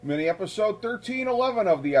Mini episode 1311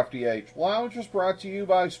 of the FDH Lounge is brought to you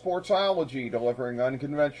by Sportsology, delivering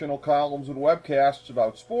unconventional columns and webcasts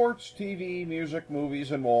about sports, TV, music, movies,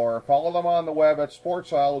 and more. Follow them on the web at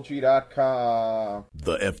sportsology.com.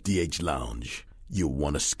 The FDH Lounge. You'll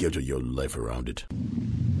want to schedule your life around it.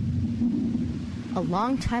 A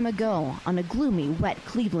long time ago, on a gloomy, wet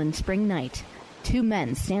Cleveland spring night, two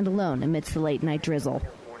men stand alone amidst the late-night drizzle.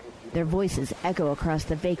 Their voices echo across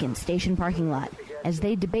the vacant station parking lot as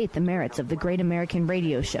they debate the merits of the great American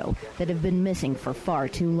radio show that have been missing for far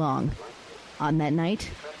too long. On that night,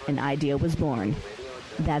 an idea was born.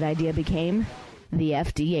 That idea became the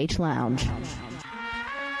FDH Lounge.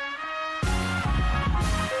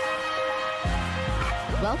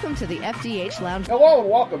 Welcome to the FDH Lounge. Hello and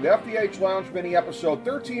welcome to FDH Lounge Mini Episode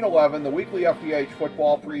 1311, the weekly FDH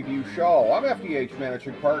football preview show. I'm FDH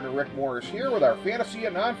Managing Partner Rick Morris here with our fantasy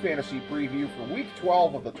and non-fantasy preview for Week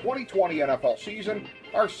 12 of the 2020 NFL season,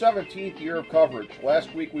 our 17th year of coverage.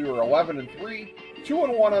 Last week we were 11-3,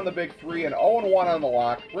 2-1 on the Big Three, and 0-1 on the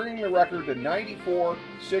lock, bringing the record to 94,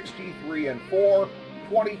 63-4,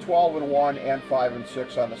 20-12-1, and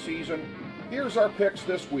 5-6 on the season. Here's our picks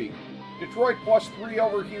this week. Detroit +3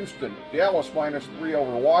 over Houston, Dallas -3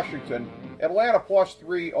 over Washington, Atlanta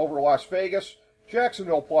 +3 over Las Vegas,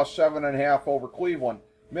 Jacksonville +7.5 over Cleveland,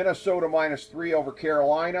 Minnesota -3 over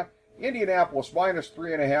Carolina, Indianapolis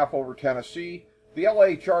 -3.5 over Tennessee, the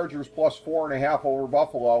LA Chargers +4.5 over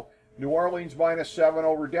Buffalo, New Orleans -7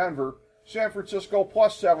 over Denver, San Francisco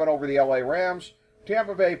 +7 over the LA Rams,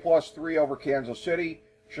 Tampa Bay +3 over Kansas City,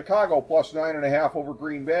 Chicago +9.5 over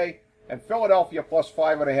Green Bay, and Philadelphia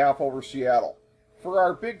 +5.5 over Seattle. For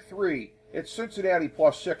our Big Three, it's Cincinnati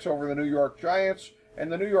 +6 over the New York Giants,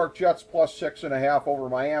 and the New York Jets +6.5 over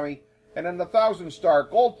Miami. And in the 1,000-star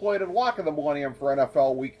gold-plated lock of the millennium for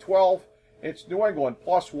NFL Week 12, it's New England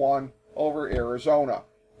 +1 over Arizona.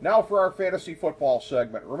 Now for our fantasy football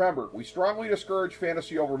segment. Remember, we strongly discourage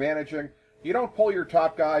fantasy over managing. You don't pull your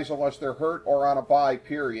top guys unless they're hurt or on a bye,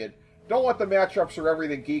 period. Don't let the matchups or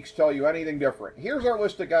everything geeks tell you anything different. Here's our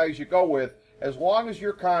list of guys you go with as long as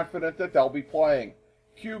you're confident that they'll be playing.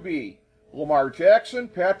 QB, Lamar Jackson,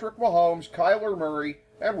 Patrick Mahomes, Kyler Murray,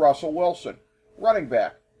 and Russell Wilson. Running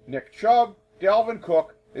back, Nick Chubb, Dalvin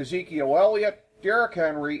Cook, Ezekiel Elliott, Derrick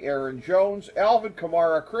Henry, Aaron Jones, Alvin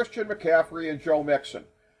Kamara, Christian McCaffrey, and Joe Mixon.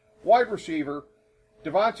 Wide receiver,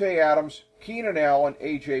 Devontae Adams, Keenan Allen,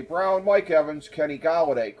 A.J. Brown, Mike Evans, Kenny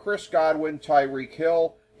Golladay, Chris Godwin, Tyreek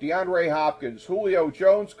Hill, DeAndre Hopkins, Julio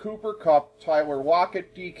Jones, Cooper Kupp, Tyler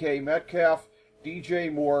Lockett, DK Metcalf,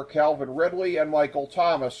 DJ Moore, Calvin Ridley, and Michael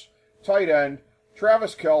Thomas. Tight end,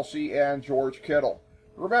 Travis Kelce, and George Kittle.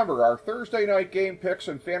 Remember, our Thursday night game picks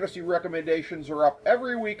and fantasy recommendations are up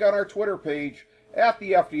every week on our Twitter page at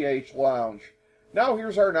the FDH Lounge. Now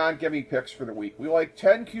here's our non-gimme picks for the week. We like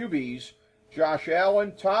 10 QBs, Josh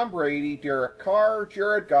Allen, Tom Brady, Derek Carr,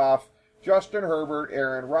 Jared Goff, Justin Herbert,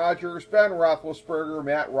 Aaron Rodgers, Ben Roethlisberger,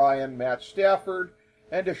 Matt Ryan, Matt Stafford,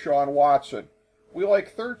 and Deshaun Watson. We like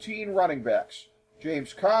 13 running backs,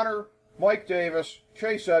 James Conner, Mike Davis,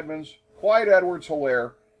 Chase Edmonds, Clyde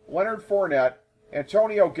Edwards-Helaire, Leonard Fournette,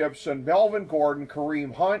 Antonio Gibson, Melvin Gordon,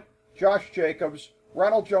 Kareem Hunt, Josh Jacobs,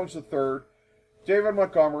 Ronald Jones III, David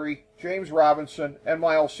Montgomery, James Robinson, and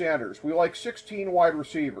Miles Sanders. We like 16 wide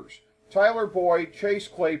receivers, Tyler Boyd, Chase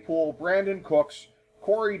Claypool, Brandon Cooks,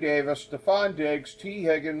 Corey Davis, Stephon Diggs, T.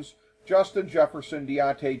 Higgins, Justin Jefferson,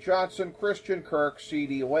 Deontay Johnson, Christian Kirk,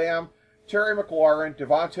 C.D. Lamb, Terry McLaurin,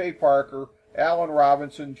 Devontae Parker, Allen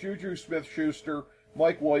Robinson, Juju Smith-Schuster,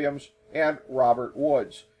 Mike Williams, and Robert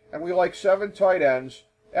Woods. And we like 7 tight ends,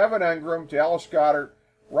 Evan Engram, Dallas Goedert,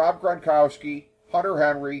 Rob Gronkowski, Hunter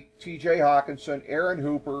Henry, T.J. Hawkinson, Aaron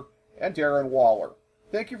Hooper, and Darren Waller.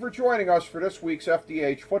 Thank you for joining us for this week's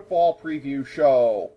FDH Football Preview Show.